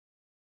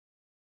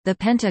The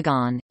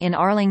Pentagon, in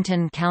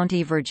Arlington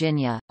County,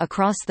 Virginia,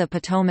 across the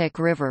Potomac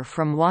River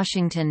from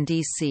Washington,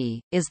 D.C.,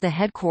 is the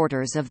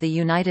headquarters of the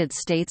United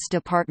States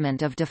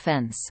Department of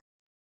Defense.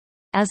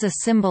 As a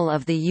symbol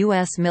of the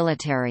U.S.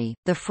 military,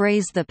 the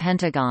phrase "the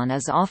Pentagon"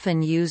 is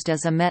often used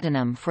as a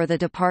metonym for the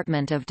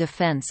Department of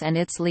Defense and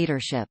its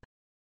leadership.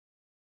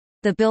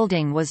 The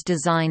building was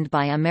designed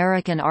by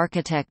American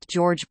architect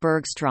George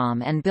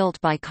Bergstrom and built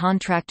by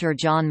contractor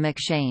John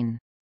McShane.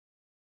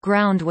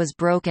 Ground was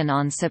broken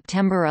on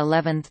September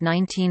 11,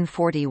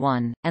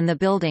 1941, and the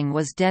building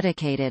was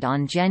dedicated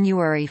on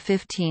January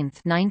 15,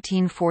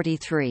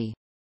 1943.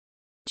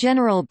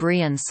 General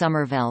Brian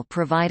Somervell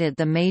provided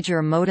the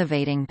major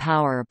motivating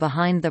power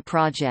behind the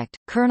project.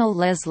 Colonel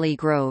Leslie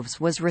Groves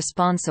was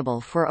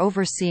responsible for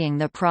overseeing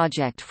the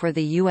project for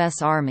the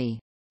U.S. Army.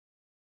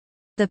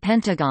 The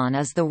Pentagon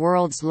is the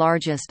world's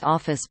largest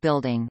office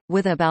building,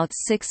 with about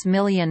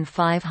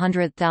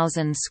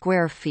 6,500,000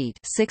 square feet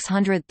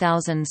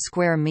 (600,000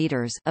 square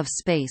meters) of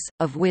space,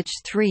 of which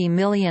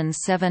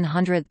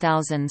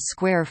 3,700,000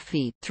 square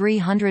feet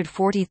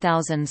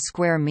 (340,000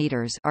 square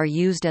meters) are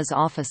used as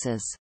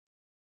offices.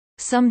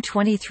 Some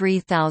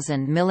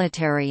 23,000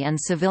 military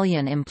and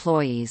civilian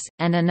employees,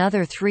 and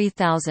another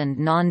 3,000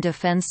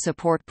 non-defense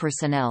support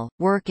personnel,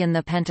 work in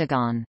the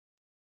Pentagon.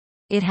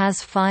 It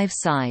has 5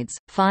 sides,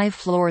 5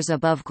 floors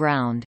above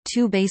ground,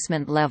 2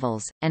 basement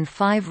levels, and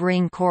 5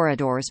 ring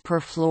corridors per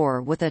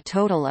floor with a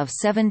total of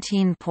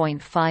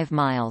 17.5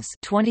 miles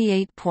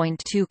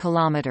 (28.2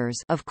 kilometers)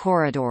 of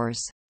corridors.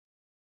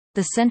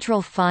 The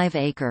central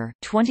 5-acre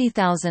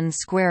 (20,000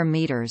 square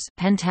meters)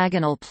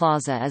 Pentagonal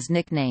Plaza is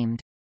nicknamed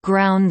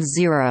Ground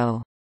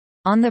Zero,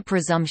 on the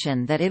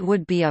presumption that it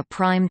would be a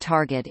prime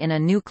target in a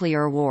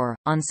nuclear war.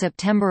 On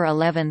September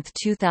 11,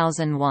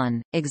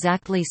 2001,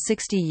 exactly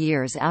 60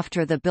 years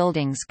after the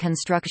building's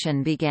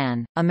construction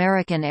began,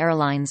 American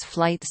Airlines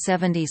Flight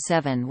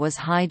 77 was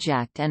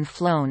hijacked and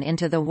flown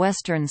into the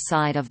western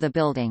side of the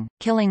building,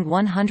 killing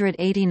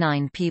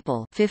 189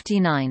 people,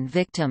 59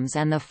 victims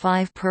and the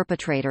 5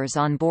 perpetrators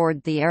on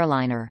board the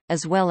airliner,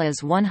 as well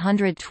as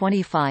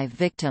 125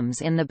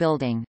 victims in the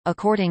building,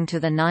 according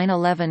to the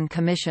 9/11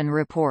 Commission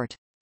report.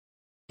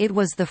 It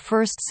was the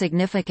first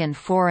significant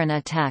foreign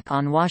attack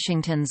on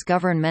Washington's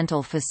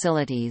governmental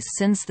facilities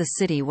since the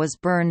city was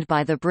burned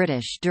by the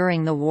British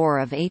during the War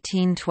of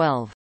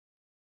 1812.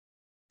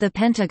 The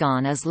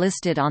Pentagon is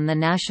listed on the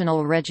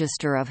National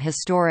Register of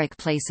Historic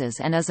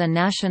Places and is a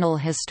National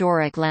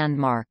Historic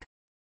Landmark.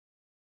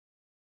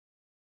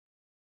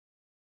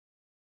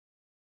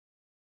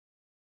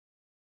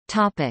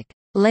 Topic: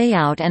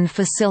 Layout and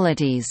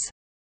facilities.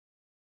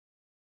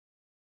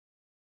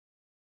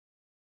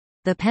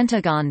 The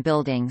Pentagon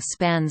building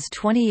spans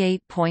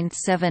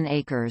 28.7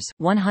 acres,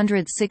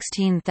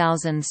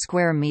 116,000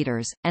 square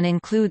meters, and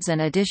includes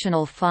an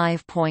additional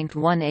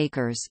 5.1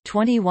 acres,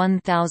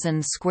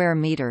 21,000 square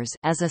meters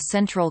as a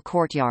central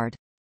courtyard.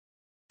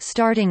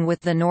 Starting with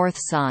the north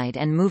side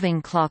and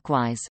moving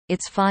clockwise,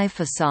 its 5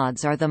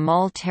 facades are the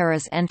Mall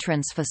Terrace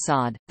entrance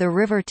facade, the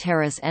River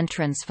Terrace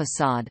entrance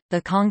facade,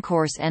 the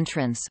Concourse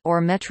entrance or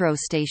Metro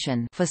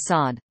Station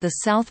facade, the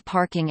South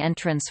Parking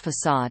entrance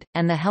facade,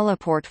 and the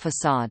Heliport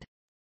facade.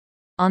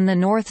 On the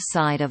north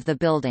side of the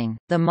building,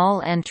 the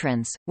mall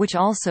entrance, which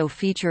also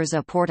features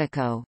a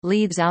portico,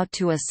 leads out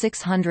to a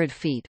 600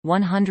 feet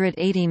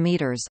 (180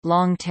 meters)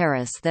 long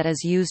terrace that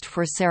is used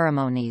for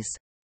ceremonies.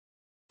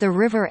 The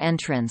river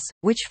entrance,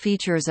 which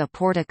features a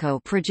portico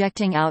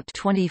projecting out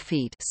 20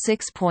 feet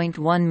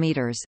 (6.1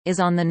 meters),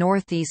 is on the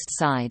northeast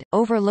side,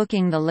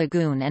 overlooking the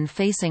lagoon and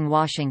facing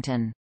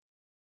Washington.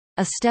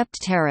 A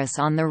stepped terrace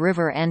on the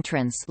river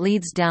entrance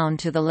leads down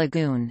to the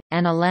lagoon,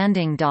 and a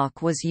landing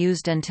dock was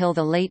used until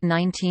the late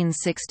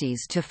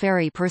 1960s to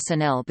ferry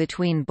personnel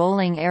between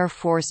Bolling Air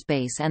Force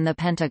Base and the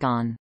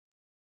Pentagon.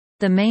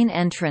 The main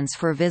entrance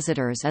for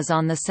visitors is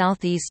on the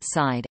southeast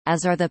side,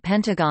 as are the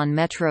Pentagon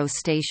Metro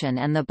Station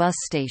and the bus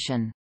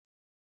station.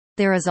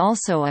 There is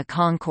also a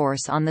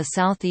concourse on the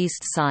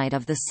southeast side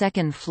of the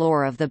second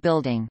floor of the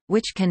building,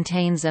 which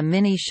contains a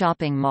mini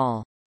shopping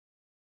mall.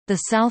 The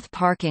south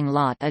parking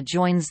lot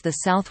adjoins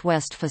the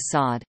southwest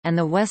facade, and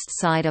the west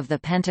side of the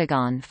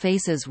Pentagon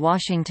faces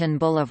Washington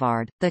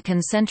Boulevard. The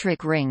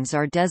concentric rings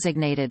are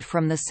designated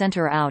from the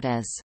center out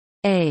as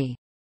A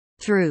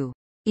through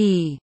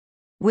E,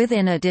 with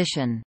in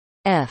addition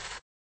F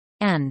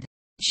and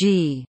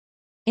G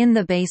in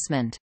the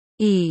basement.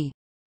 E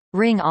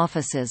ring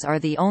offices are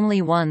the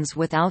only ones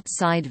with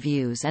outside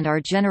views and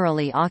are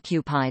generally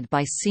occupied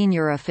by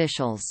senior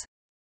officials.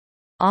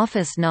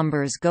 Office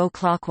numbers go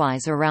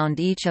clockwise around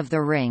each of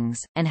the rings,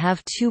 and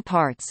have 2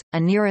 parts, a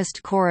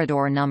nearest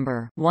corridor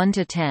number 1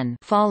 to 10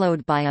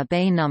 followed by a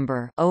bay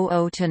number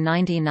 00 to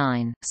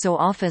 99, so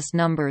office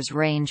numbers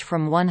range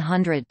from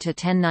 100 to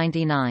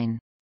 1099.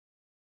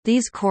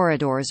 These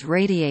corridors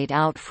radiate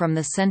out from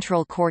the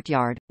central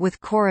courtyard,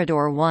 with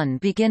Corridor 1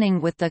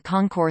 beginning with the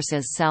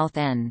concourse's south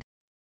end.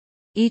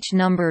 Each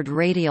numbered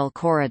radial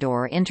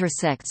corridor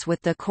intersects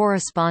with the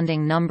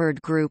corresponding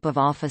numbered group of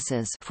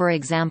offices. For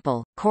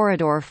example,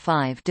 Corridor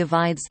 5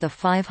 divides the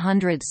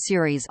 500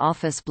 series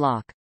office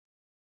block.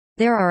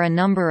 There are a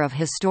number of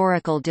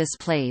historical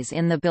displays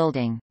in the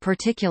building,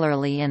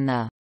 particularly in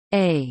the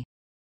A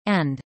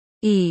and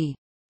E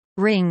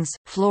rings.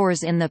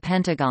 Floors in the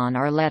Pentagon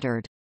are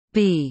lettered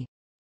B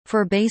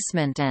for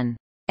basement and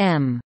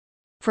M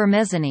for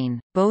mezzanine,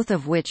 both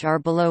of which are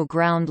below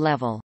ground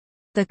level.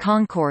 The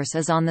concourse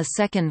is on the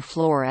second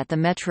floor at the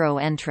metro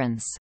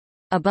entrance.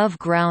 Above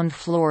ground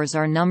floors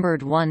are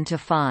numbered 1 to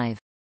 5.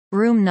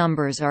 Room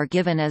numbers are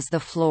given as the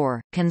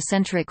floor,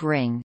 concentric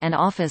ring, and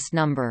office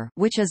number,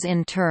 which is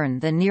in turn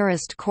the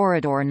nearest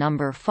corridor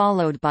number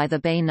followed by the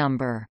bay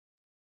number.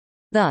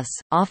 Thus,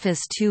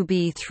 Office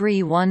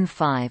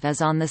 2B315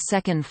 is on the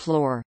second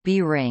floor,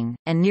 B ring,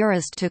 and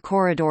nearest to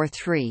Corridor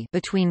 3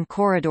 between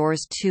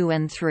corridors 2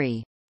 and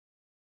 3.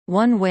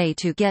 One way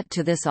to get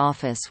to this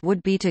office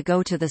would be to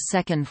go to the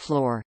second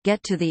floor,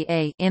 get to the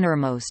A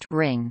innermost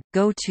ring,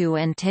 go to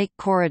and take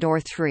Corridor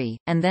 3,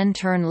 and then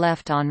turn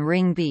left on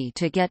Ring B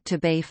to get to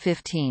Bay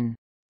 15.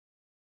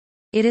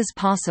 It is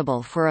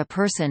possible for a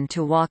person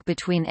to walk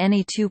between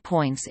any 2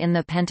 points in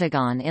the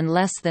Pentagon in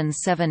less than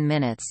 7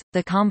 minutes.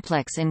 The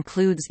complex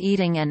includes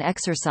eating and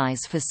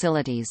exercise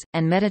facilities,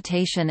 and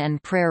meditation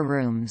and prayer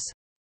rooms.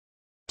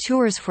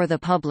 Tours for the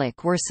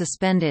public were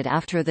suspended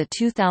after the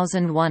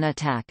 2001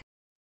 attack.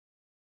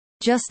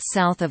 Just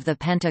south of the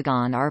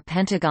Pentagon are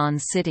Pentagon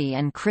City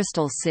and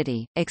Crystal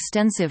City,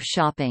 extensive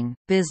shopping,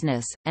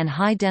 business, and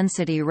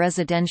high-density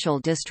residential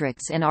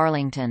districts in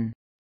Arlington.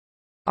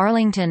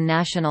 Arlington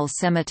National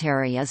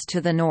Cemetery is to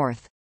the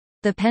north.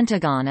 The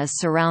Pentagon is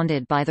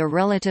surrounded by the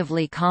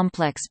relatively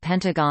complex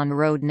Pentagon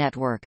Road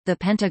network. The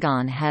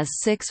Pentagon has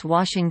 6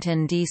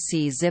 Washington,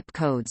 D.C. zip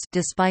codes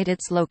despite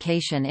its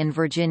location in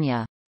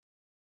Virginia.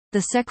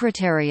 The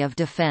Secretary of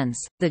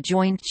Defense, the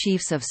Joint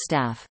Chiefs of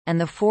Staff,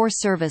 and the 4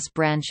 service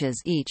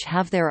branches each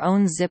have their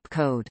own zip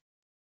code.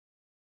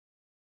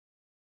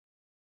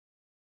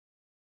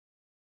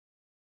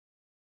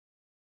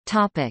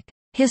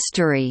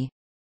 History.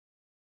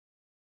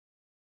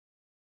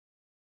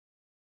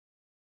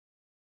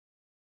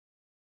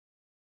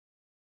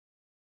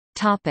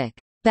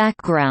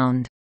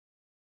 Background.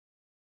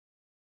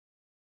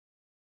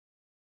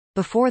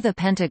 Before the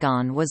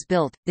Pentagon was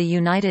built, the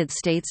United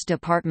States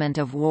Department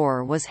of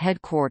War was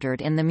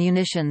headquartered in the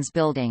Munitions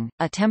Building,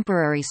 a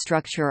temporary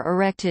structure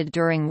erected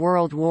during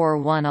World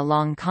War I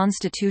along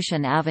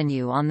Constitution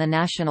Avenue on the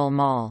National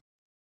Mall.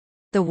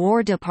 The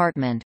War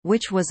Department,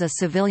 which was a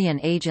civilian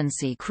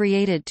agency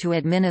created to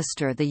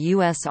administer the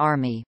U.S.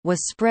 Army,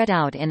 was spread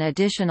out in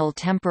additional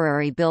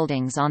temporary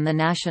buildings on the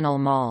National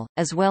Mall,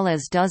 as well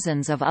as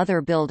dozens of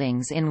other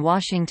buildings in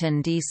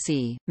Washington,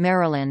 D.C.,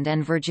 Maryland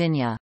and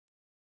Virginia.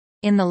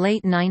 In the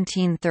late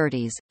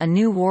 1930s, a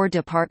new War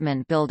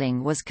Department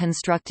building was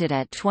constructed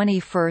at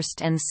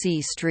 21st and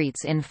C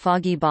Streets in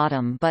Foggy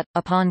Bottom but,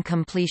 upon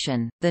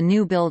completion, the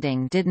new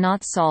building did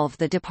not solve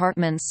the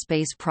department's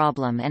space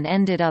problem and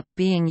ended up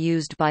being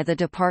used by the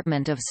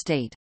Department of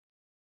State.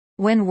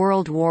 When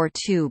World War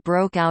II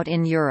broke out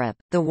in Europe,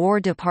 the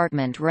War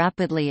Department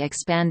rapidly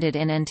expanded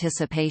in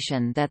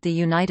anticipation that the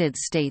United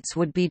States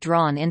would be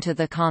drawn into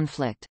the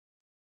conflict.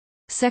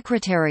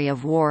 Secretary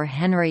of War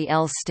Henry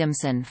L.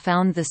 Stimson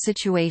found the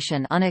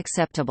situation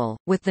unacceptable,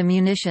 with the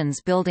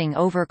munitions building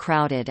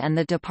overcrowded and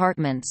the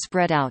department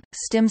spread out.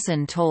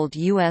 Stimson told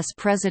U.S.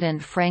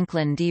 President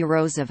Franklin D.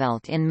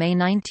 Roosevelt in May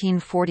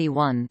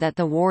 1941 that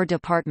the War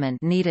Department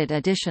needed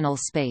additional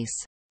space.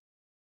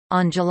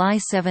 On July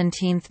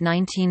 17,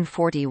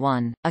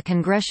 1941, a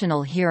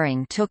congressional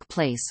hearing took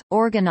place,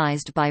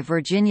 organized by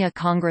Virginia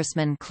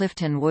Congressman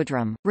Clifton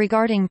Woodrum,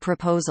 regarding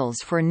proposals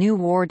for new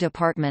War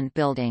Department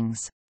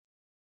buildings.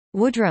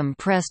 Woodrum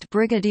pressed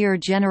Brigadier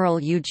General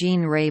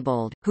Eugene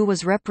Raybould, who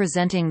was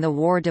representing the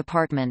War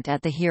Department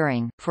at the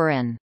hearing, for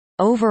an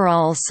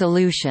overall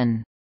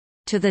solution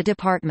to the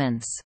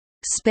department's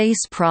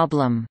space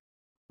problem,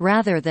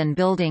 rather than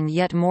building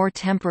yet more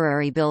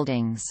temporary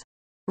buildings.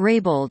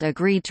 Raybould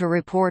agreed to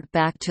report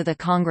back to the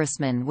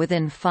congressman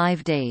within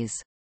 5 days.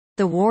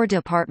 The War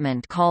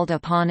Department called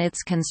upon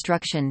its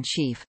construction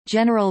chief,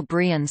 General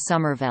Brian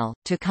Somervell,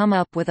 to come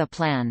up with a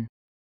plan.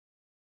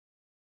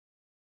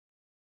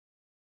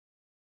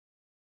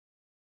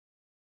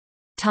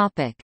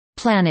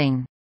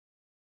 Planning.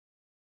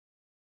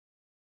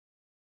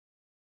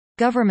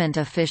 Government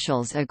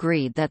officials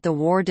agreed that the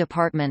War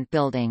Department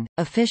building,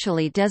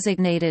 officially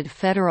designated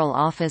Federal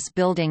Office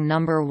Building No.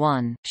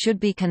 1,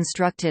 should be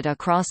constructed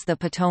across the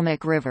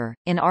Potomac River,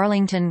 in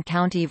Arlington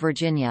County,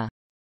 Virginia.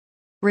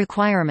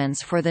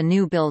 Requirements for the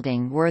new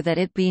building were that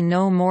it be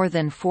no more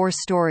than 4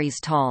 stories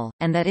tall,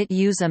 and that it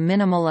use a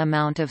minimal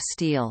amount of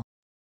steel.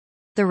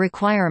 The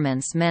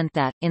requirements meant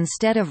that,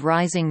 instead of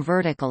rising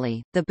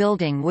vertically, the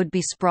building would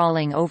be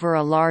sprawling over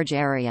a large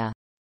area.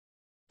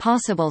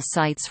 Possible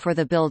sites for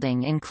the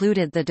building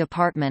included the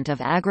Department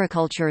of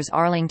Agriculture's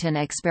Arlington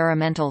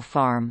Experimental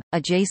Farm,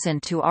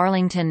 adjacent to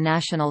Arlington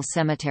National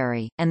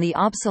Cemetery, and the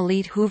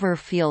obsolete Hoover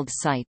Field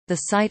site. The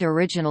site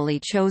originally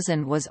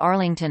chosen was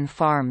Arlington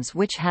Farms,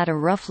 which had a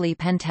roughly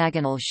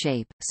pentagonal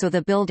shape, so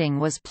the building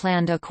was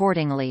planned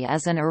accordingly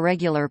as an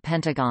irregular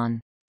pentagon.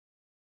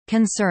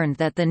 Concerned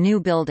that the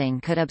new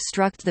building could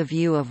obstruct the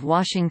view of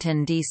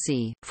Washington,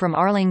 D.C., from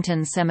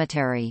Arlington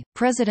Cemetery,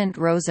 President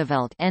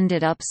Roosevelt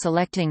ended up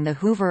selecting the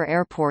Hoover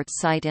Airport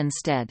site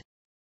instead.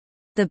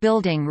 The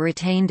building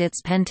retained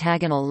its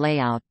pentagonal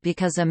layout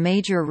because a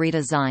major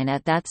redesign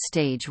at that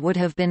stage would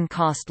have been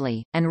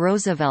costly, and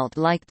Roosevelt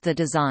liked the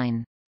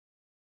design.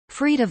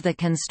 Freed of the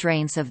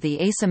constraints of the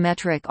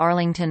asymmetric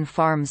Arlington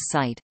Farms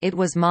site, it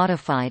was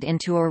modified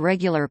into a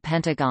regular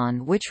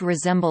pentagon which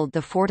resembled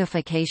the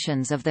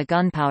fortifications of the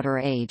Gunpowder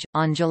Age.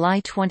 On July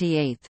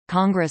 28,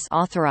 Congress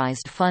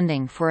authorized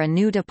funding for a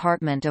new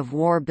Department of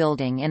War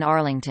building in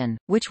Arlington,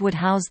 which would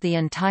house the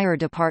entire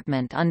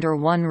department under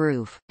one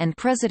roof, and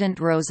President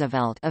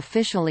Roosevelt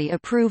officially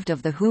approved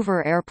of the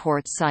Hoover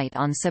Airport site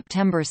on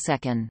September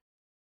 2.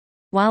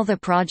 While the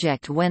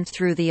project went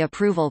through the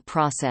approval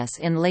process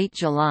in late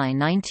July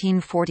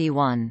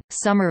 1941,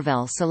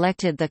 Somervell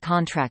selected the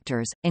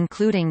contractors,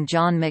 including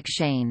John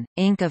McShane,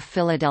 Inc. of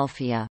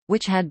Philadelphia,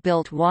 which had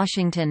built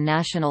Washington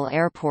National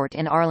Airport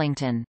in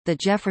Arlington, the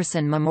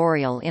Jefferson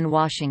Memorial in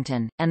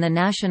Washington, and the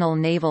National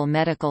Naval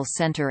Medical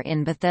Center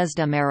in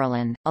Bethesda,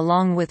 Maryland,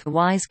 along with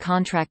Wise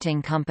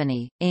Contracting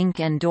Company, Inc.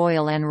 and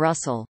Doyle and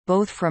Russell,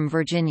 both from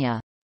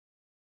Virginia.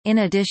 In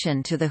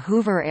addition to the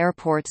Hoover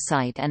Airport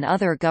site and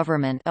other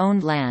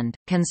government-owned land,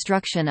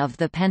 construction of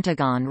the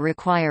Pentagon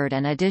required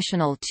an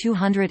additional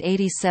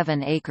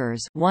 287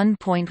 acres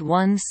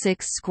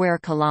 (1.16 square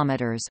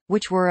kilometers),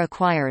 which were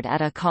acquired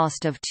at a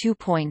cost of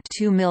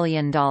 $2.2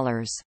 million.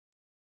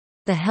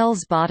 The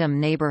Hell's Bottom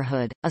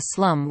neighborhood, a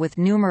slum with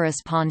numerous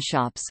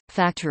pawnshops,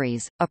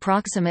 factories,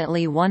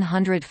 approximately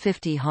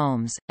 150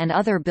 homes, and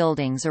other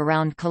buildings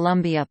around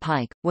Columbia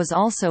Pike, was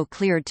also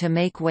cleared to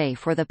make way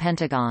for the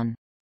Pentagon.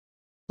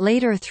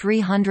 Later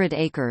 300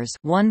 acres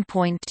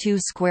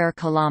 (1.2 square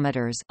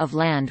kilometers) of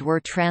land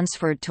were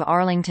transferred to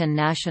Arlington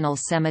National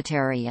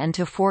Cemetery and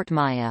to Fort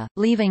Myer,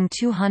 leaving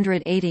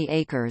 280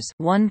 acres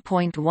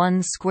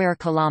 (1.1 square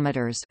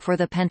kilometers) for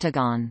the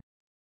Pentagon.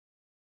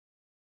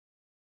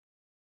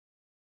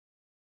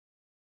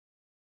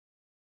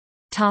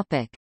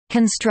 Topic: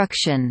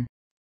 Construction.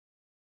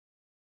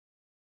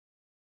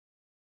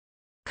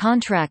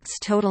 Contracts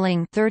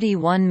totaling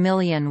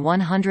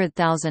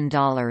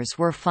 $31,100,000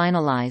 were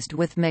finalized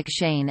with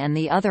McShane and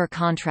the other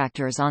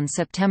contractors on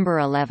September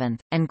 11,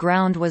 and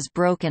ground was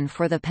broken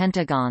for the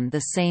Pentagon the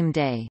same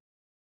day.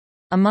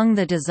 Among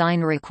the design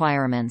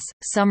requirements,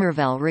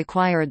 Somervell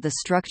required the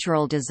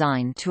structural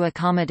design to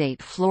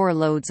accommodate floor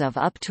loads of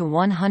up to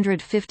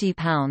 150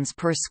 pounds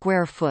per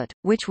square foot,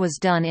 which was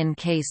done in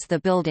case the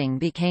building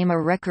became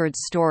a records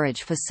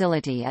storage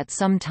facility at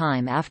some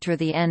time after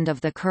the end of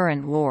the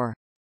current war.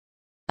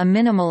 A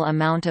minimal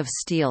amount of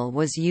steel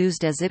was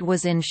used as it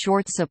was in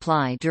short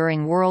supply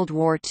during World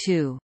War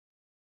II.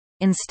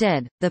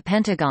 Instead, the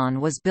Pentagon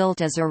was built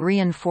as a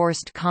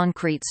reinforced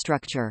concrete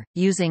structure,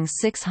 using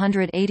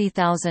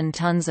 680,000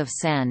 tons of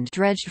sand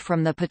dredged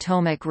from the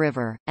Potomac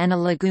River, and a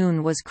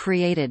lagoon was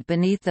created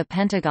beneath the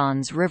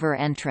Pentagon's river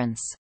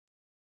entrance.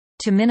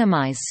 To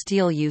minimize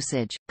steel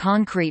usage,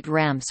 concrete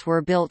ramps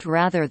were built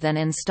rather than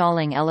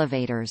installing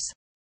elevators.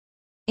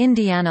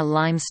 Indiana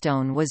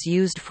limestone was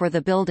used for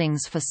the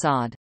building's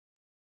facade.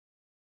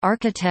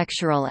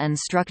 Architectural and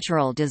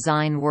structural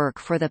design work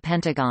for the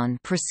Pentagon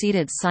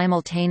proceeded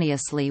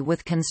simultaneously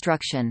with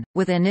construction,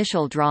 with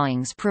initial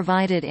drawings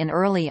provided in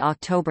early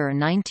October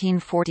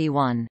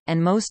 1941,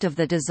 and most of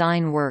the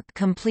design work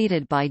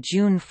completed by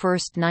June 1,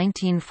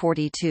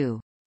 1942.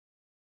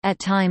 At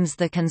times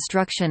the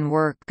construction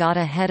work got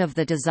ahead of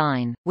the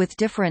design, with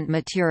different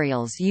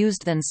materials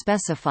used than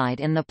specified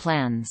in the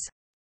plans.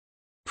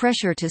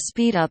 Pressure to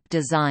speed up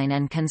design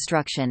and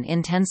construction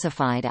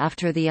intensified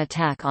after the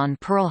attack on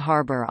Pearl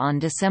Harbor on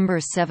December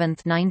 7,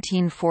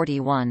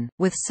 1941,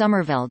 with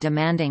Somervell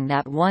demanding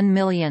that 1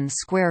 million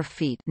square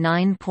feet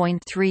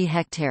 (9.3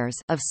 hectares)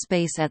 of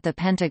space at the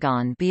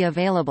Pentagon be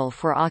available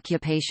for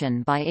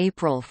occupation by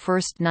April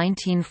 1,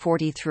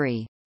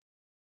 1943.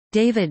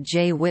 David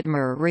J.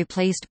 Whitmer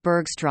replaced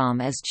Bergstrom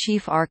as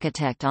chief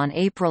architect on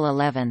April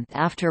 11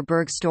 after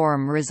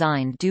Bergstrom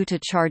resigned due to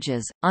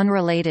charges,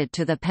 unrelated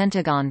to the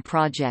Pentagon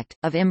project,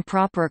 of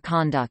improper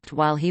conduct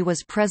while he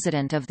was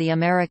president of the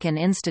American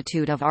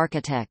Institute of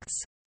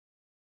Architects.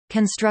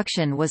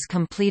 Construction was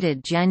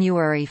completed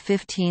January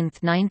 15,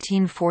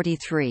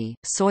 1943.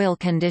 Soil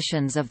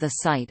conditions of the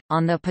site,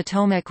 on the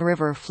Potomac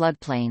River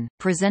floodplain,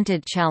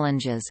 presented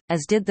challenges,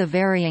 as did the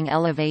varying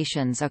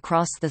elevations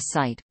across the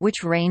site,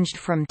 which ranged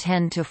from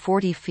 10 to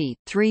 40 feet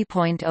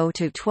 (3.0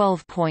 to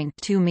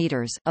 12.2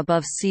 meters)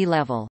 above sea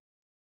level.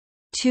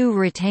 Two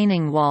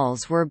retaining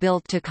walls were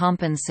built to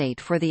compensate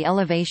for the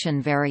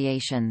elevation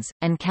variations,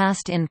 and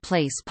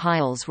cast-in-place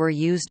piles were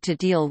used to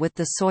deal with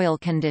the soil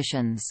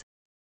conditions.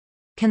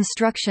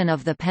 Construction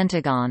of the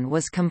Pentagon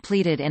was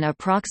completed in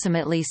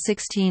approximately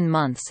 16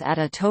 months at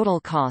a total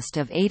cost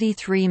of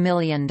 $83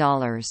 million.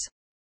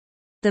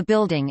 The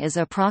building is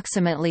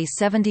approximately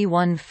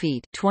 71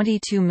 feet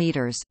 (22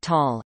 meters)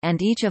 tall,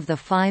 and each of the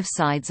 5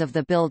 sides of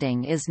the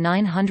building is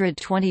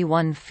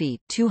 921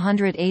 feet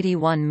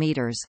 (281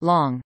 meters)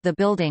 long. The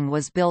building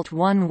was built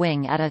one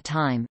wing at a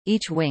time.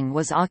 Each wing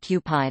was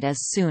occupied as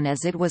soon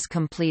as it was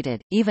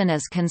completed, even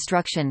as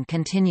construction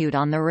continued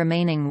on the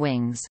remaining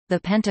wings.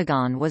 The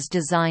Pentagon was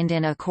designed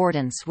in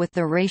accordance with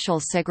the racial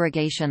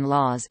segregation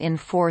laws in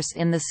force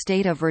in the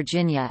state of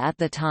Virginia at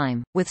the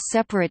time, with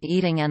separate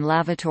eating and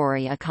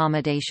lavatory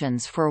accommodations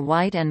for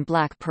white and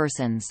black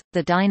persons.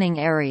 The dining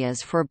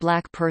areas for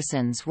black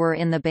persons were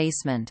in the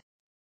basement.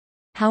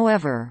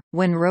 However,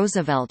 when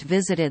Roosevelt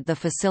visited the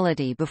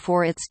facility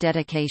before its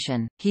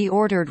dedication, he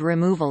ordered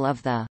removal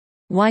of the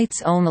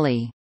 "whites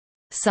only"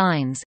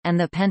 signs, and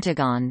the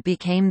Pentagon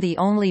became the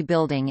only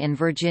building in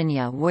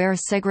Virginia where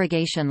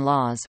segregation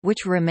laws,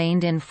 which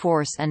remained in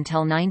force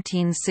until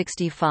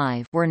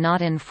 1965, were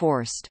not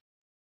enforced.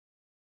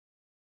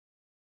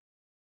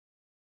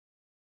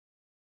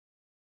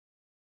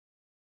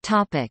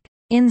 Topic: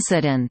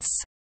 Incidents.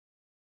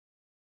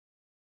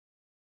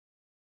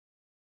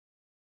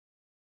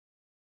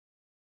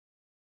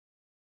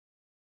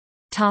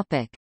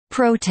 Topic: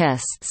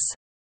 Protests.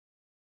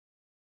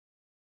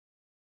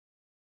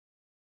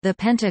 The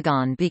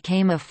Pentagon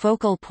became a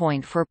focal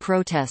point for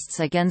protests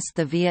against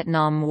the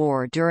Vietnam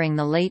War during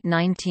the late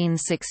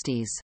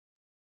 1960s.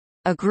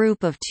 A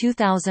group of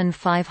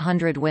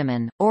 2,500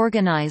 women,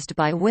 organized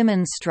by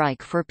Women's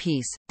Strike for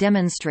Peace,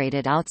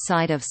 demonstrated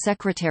outside of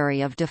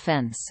Secretary of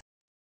Defense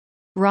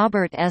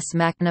Robert S.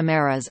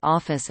 McNamara's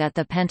office at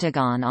the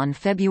Pentagon on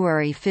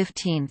February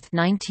 15,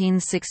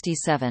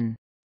 1967.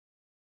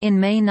 In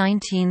May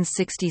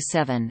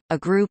 1967, a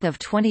group of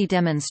 20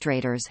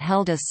 demonstrators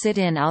held a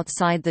sit-in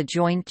outside the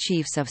Joint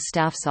Chiefs of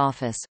Staff's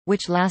office,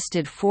 which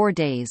lasted 4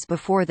 days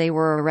before they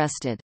were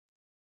arrested.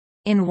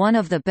 In one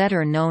of the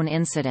better-known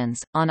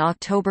incidents, on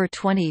October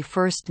 21,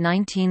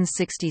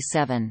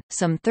 1967,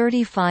 some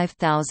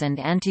 35,000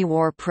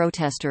 anti-war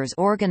protesters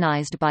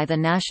organized by the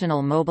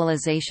National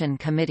Mobilization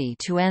Committee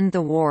to End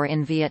the War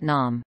in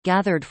Vietnam,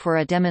 gathered for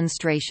a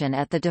demonstration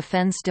at the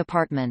Defense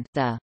Department,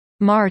 the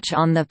March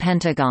on the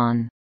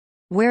Pentagon,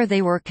 where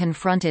they were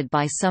confronted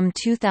by some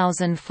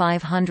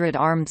 2,500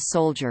 armed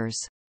soldiers.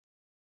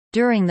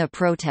 During the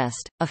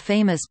protest, a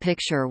famous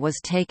picture was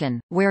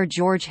taken, where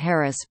George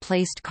Harris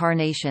placed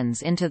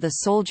carnations into the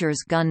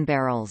soldiers' gun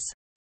barrels.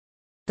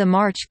 The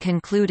march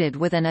concluded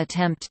with an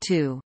attempt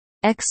to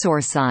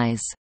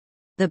exorcise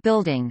the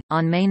building.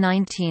 On May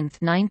 19,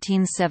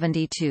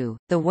 1972,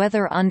 the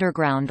Weather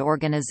Underground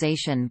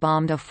organization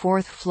bombed a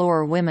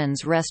fourth-floor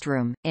women's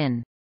restroom,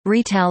 in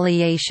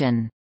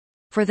retaliation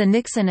for the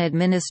Nixon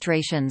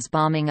administration's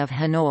bombing of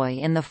Hanoi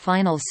in the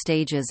final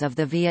stages of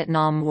the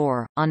Vietnam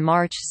War. On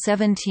March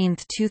 17,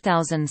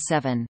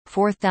 2007,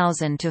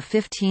 4,000 to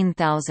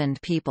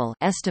 15,000 people,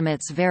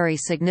 estimates vary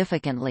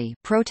significantly,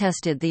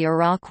 protested the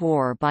Iraq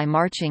War by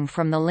marching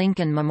from the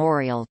Lincoln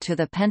Memorial to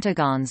the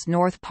Pentagon's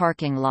North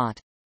parking lot.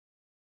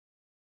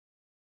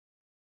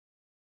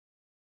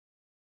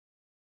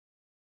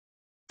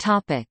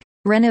 Topic: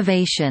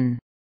 Renovation.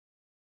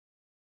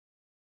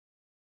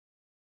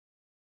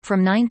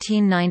 From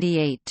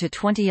 1998 to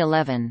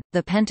 2011,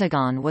 the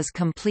Pentagon was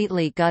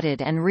completely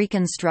gutted and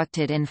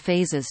reconstructed in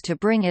phases to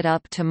bring it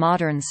up to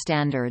modern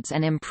standards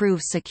and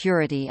improve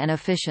security and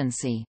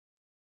efficiency.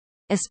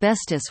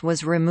 Asbestos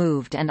was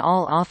removed and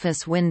all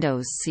office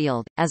windows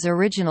sealed. As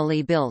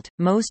originally built,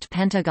 most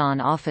Pentagon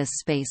office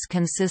space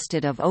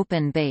consisted of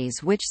open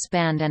bays which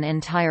spanned an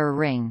entire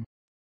ring.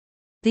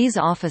 These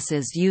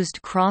offices used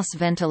cross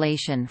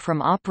ventilation from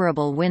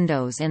operable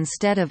windows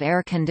instead of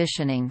air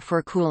conditioning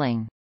for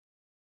cooling.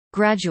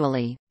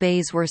 Gradually,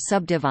 bays were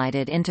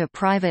subdivided into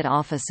private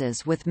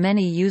offices with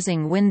many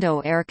using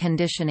window air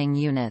conditioning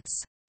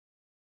units.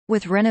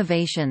 With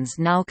renovations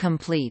now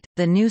complete,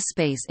 the new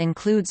space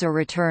includes a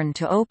return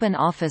to open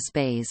office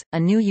bays, a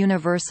new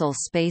universal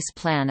space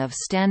plan of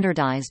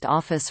standardized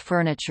office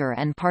furniture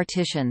and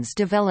partitions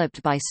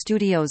developed by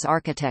Studios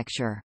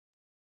Architecture.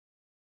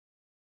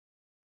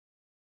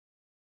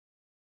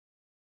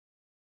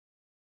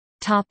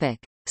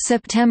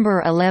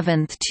 September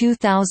 11,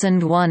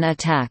 2001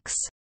 attacks.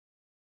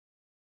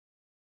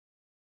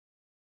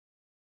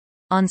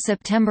 On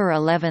September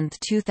 11,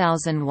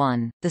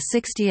 2001, the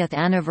 60th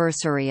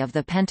anniversary of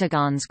the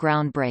Pentagon's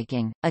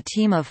groundbreaking, a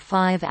team of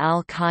 5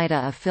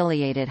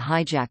 al-Qaeda-affiliated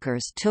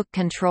hijackers took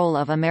control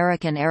of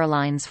American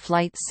Airlines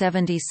Flight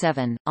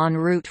 77, en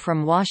route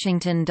from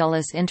Washington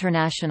Dulles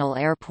International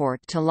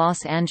Airport to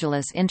Los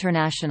Angeles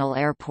International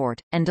Airport,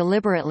 and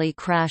deliberately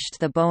crashed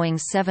the Boeing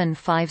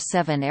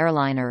 757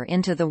 airliner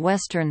into the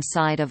western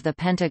side of the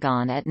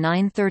Pentagon at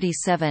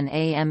 9:37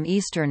 a.m.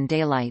 Eastern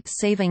Daylight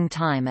Saving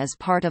Time as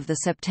part of the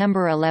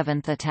September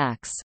 11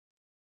 attacks.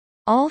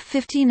 All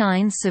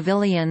 59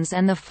 civilians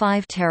and the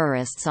 5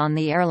 terrorists on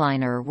the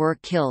airliner were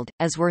killed,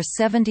 as were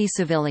 70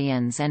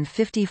 civilians and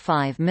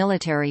 55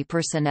 military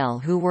personnel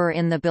who were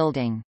in the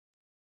building.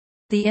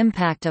 The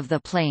impact of the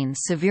plane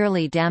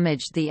severely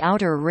damaged the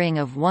outer ring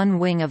of one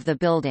wing of the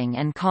building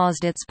and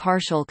caused its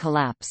partial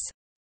collapse.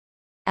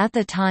 At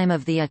the time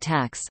of the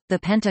attacks, the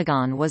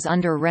Pentagon was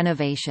under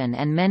renovation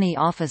and many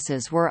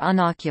offices were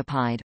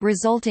unoccupied,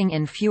 resulting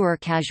in fewer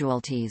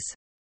casualties.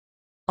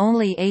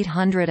 Only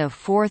 800 of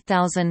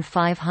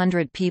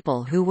 4,500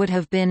 people who would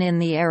have been in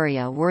the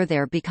area were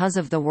there because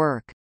of the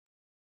work.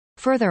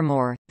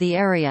 Furthermore, the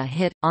area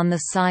hit, on the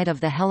side of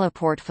the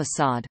heliport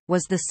facade,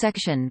 was the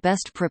section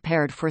best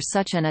prepared for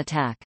such an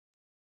attack.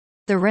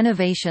 The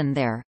renovation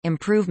there,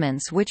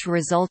 improvements which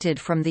resulted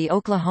from the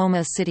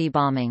Oklahoma City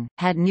bombing,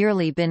 had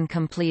nearly been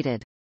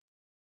completed.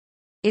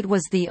 It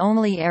was the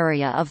only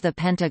area of the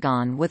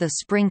Pentagon with a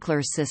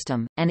sprinkler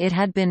system, and it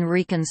had been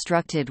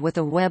reconstructed with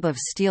a web of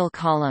steel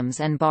columns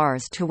and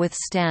bars to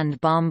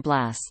withstand bomb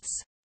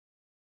blasts.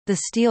 The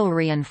steel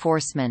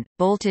reinforcement,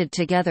 bolted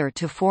together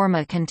to form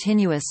a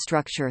continuous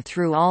structure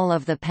through all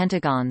of the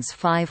Pentagon's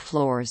 5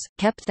 floors,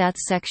 kept that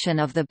section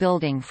of the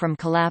building from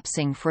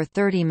collapsing for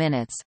 30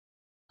 minutes.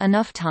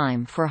 Enough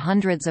time for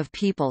hundreds of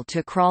people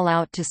to crawl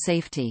out to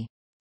safety.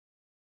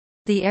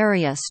 The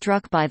area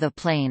struck by the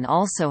plane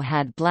also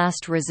had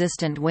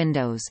blast-resistant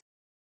windows,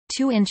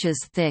 2 inches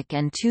thick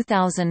and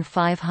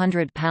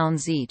 2,500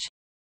 pounds each,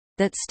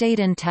 that stayed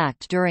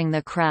intact during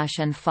the crash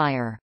and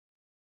fire.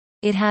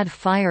 It had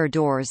fire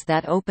doors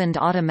that opened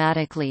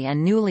automatically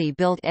and newly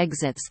built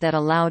exits that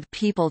allowed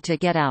people to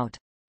get out.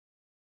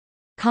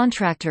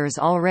 Contractors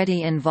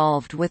already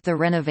involved with the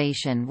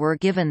renovation were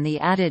given the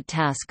added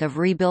task of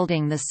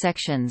rebuilding the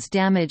sections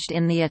damaged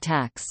in the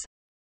attacks.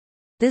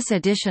 This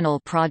additional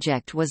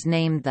project was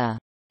named the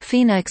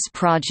Phoenix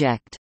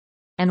Project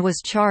and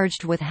was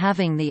charged with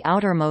having the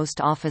outermost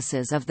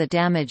offices of the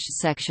damaged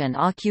section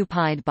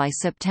occupied by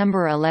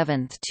September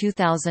 11,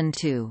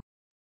 2002.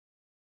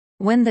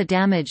 When the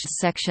damaged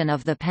section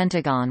of the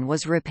Pentagon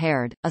was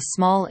repaired, a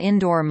small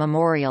indoor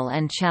memorial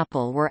and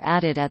chapel were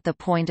added at the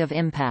point of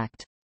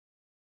impact.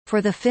 For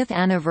the 5th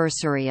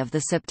anniversary of the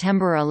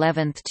September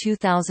 11,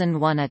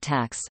 2001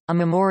 attacks, a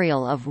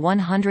memorial of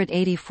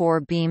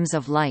 184 beams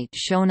of light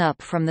shone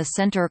up from the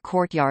center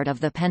courtyard of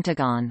the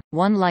Pentagon,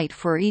 1 light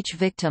for each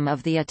victim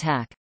of the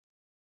attack.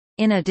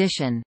 In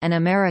addition, an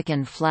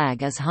American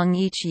flag is hung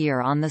each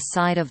year on the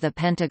side of the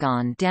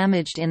Pentagon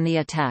damaged in the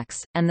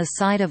attacks, and the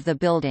side of the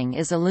building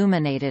is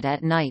illuminated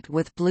at night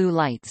with blue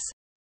lights.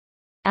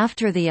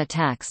 After the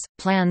attacks,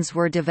 plans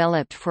were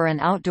developed for an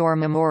outdoor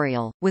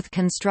memorial, with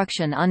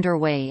construction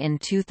underway in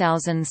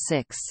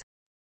 2006.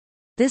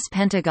 This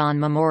Pentagon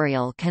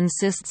Memorial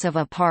consists of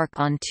a park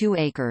on 2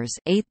 acres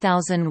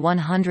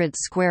 (8,100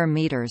 square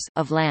meters)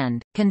 of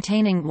land,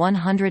 containing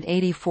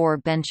 184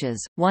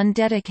 benches, 1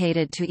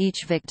 dedicated to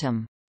each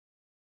victim.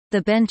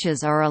 The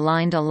benches are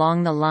aligned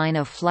along the line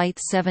of Flight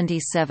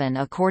 77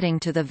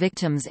 according to the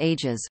victims'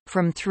 ages,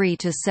 from 3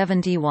 to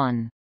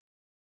 71.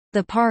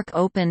 The park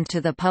opened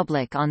to the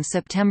public on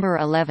September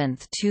 11,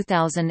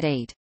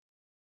 2008.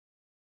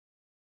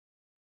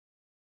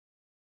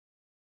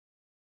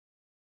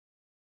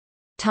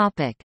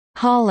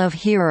 Hall of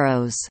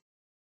Heroes.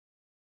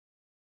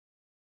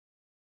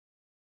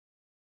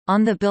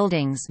 On the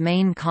building's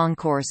main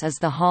concourse is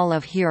the Hall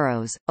of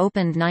Heroes,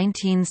 opened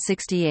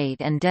 1968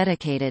 and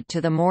dedicated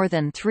to the more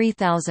than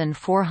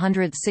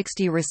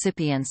 3,460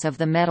 recipients of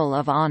the Medal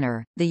of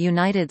Honor, the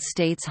United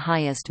States'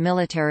 highest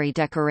military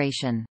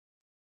decoration.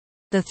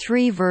 The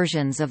 3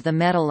 versions of the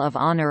Medal of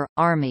Honor,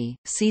 Army,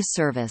 Sea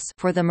Service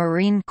for the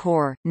Marine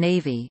Corps,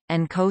 Navy,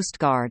 and Coast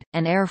Guard,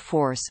 and Air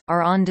Force,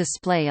 are on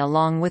display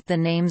along with the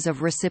names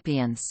of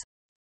recipients.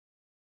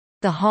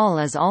 The hall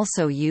is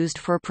also used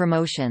for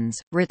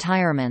promotions,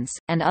 retirements,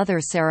 and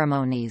other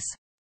ceremonies.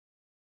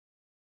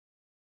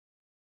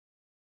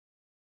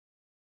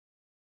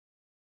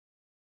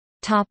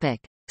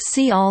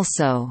 See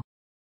also: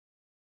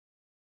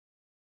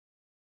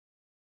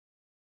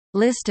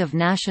 List of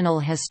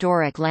National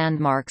Historic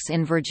Landmarks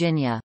in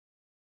Virginia,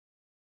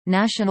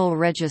 National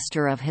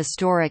Register of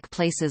Historic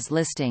Places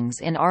listings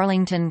in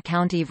Arlington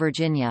County,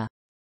 Virginia.